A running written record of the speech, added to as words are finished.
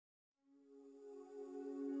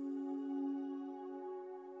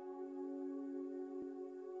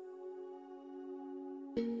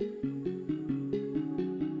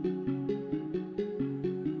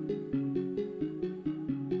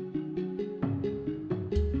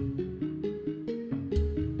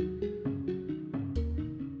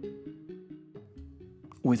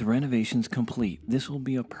With renovations complete, this will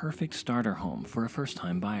be a perfect starter home for a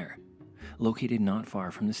first-time buyer. Located not far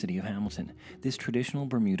from the city of Hamilton, this traditional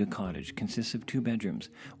Bermuda cottage consists of 2 bedrooms,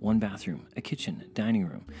 1 bathroom, a kitchen, dining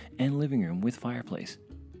room, and living room with fireplace.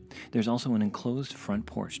 There's also an enclosed front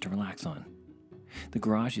porch to relax on. The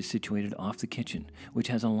garage is situated off the kitchen, which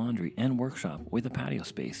has a laundry and workshop with a patio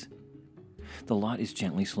space. The lot is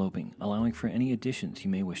gently sloping, allowing for any additions you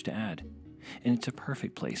may wish to add, and it's a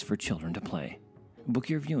perfect place for children to play. Book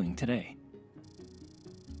your viewing today.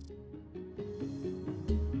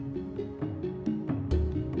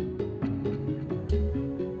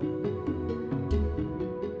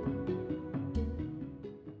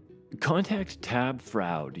 Contact Tab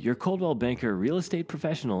Froud, your Coldwell Banker real estate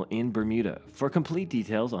professional in Bermuda, for complete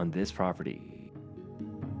details on this property.